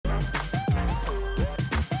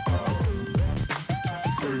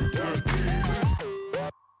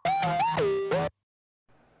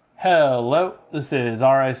Hello, this is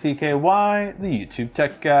RICKY, the YouTube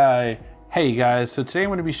Tech Guy. Hey guys, so today I'm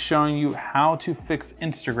going to be showing you how to fix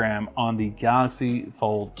Instagram on the Galaxy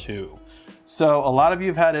Fold 2. So a lot of you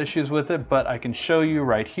have had issues with it, but I can show you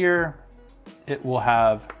right here. It will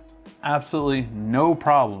have absolutely no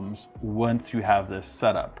problems once you have this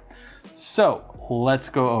set up. So let's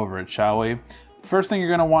go over it, shall we? First thing you're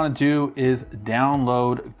going to want to do is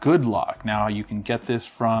download Good Lock. Now you can get this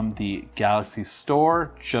from the Galaxy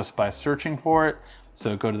Store just by searching for it.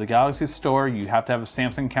 So go to the Galaxy Store. You have to have a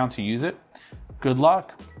Samsung account to use it. Good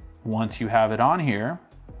Lock. Once you have it on here,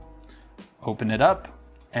 open it up,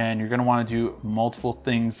 and you're going to want to do multiple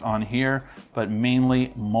things on here, but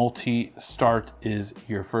mainly multi-start is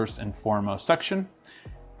your first and foremost section.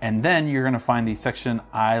 And then you're going to find the section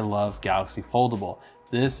I Love Galaxy Foldable.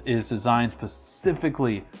 This is designed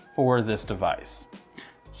specifically for this device.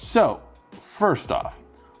 So first off,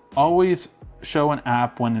 always show an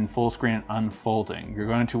app when in full screen and unfolding. You're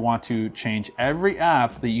going to want to change every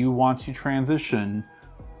app that you want to transition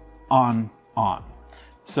on.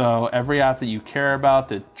 So every app that you care about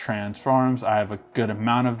that transforms, I have a good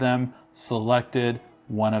amount of them selected.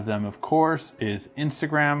 One of them, of course, is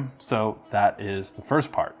Instagram. So that is the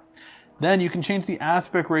first part. Then you can change the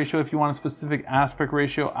aspect ratio if you want a specific aspect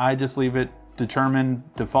ratio. I just leave it determined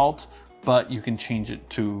default, but you can change it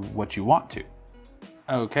to what you want to.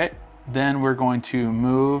 Okay, then we're going to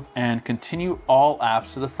move and continue all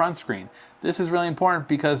apps to the front screen. This is really important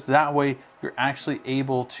because that way you're actually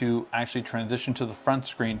able to transition to the front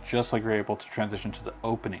screen just like you're able to transition to the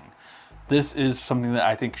opening. This is something that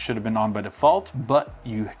I think should have been on by default, but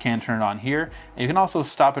you can turn it on here. And you can also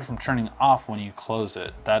stop it from turning off when you close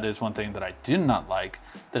it. That is one thing that I did not like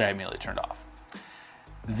that I immediately turned off.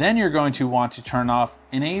 Then you're going to want to turn off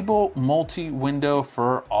Enable Multi-Window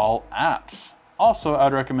for all apps. Also,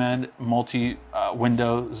 I'd recommend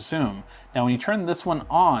multi-window zoom. Now, when you turn this one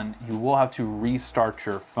on, you will have to restart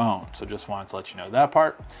your phone. So just wanted to let you know that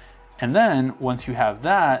part. And then once you have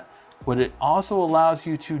that, what it also allows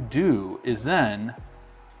you to do is then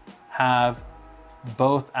have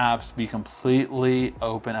both apps be completely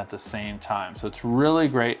open at the same time. So it's really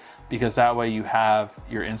great because that way you have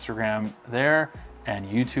your Instagram there and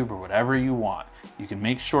YouTube or whatever you want. You can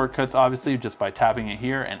make shortcuts obviously just by tapping it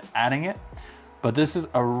here and adding it. But this is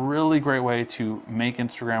a really great way to make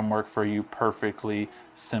Instagram work for you perfectly,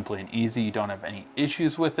 simply and easy. You don't have any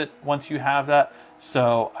issues with it once you have that.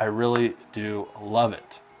 So I really do love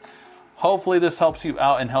it. Hopefully this helps you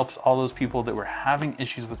out and helps all those people that were having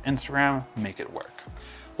issues with Instagram make it work.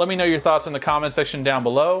 Let me know your thoughts in the comment section down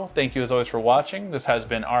below. Thank you as always for watching. This has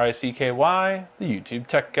been RICKY, the YouTube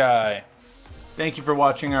Tech Guy. Thank you for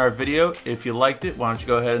watching our video. If you liked it, why don't you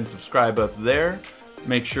go ahead and subscribe up there.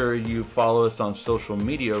 Make sure you follow us on social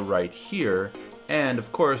media right here. And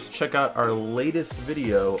of course, check out our latest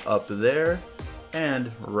video up there.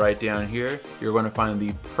 And right down here, you're going to find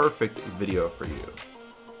the perfect video for you.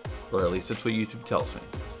 Or at least that's what YouTube tells me.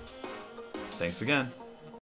 Thanks again.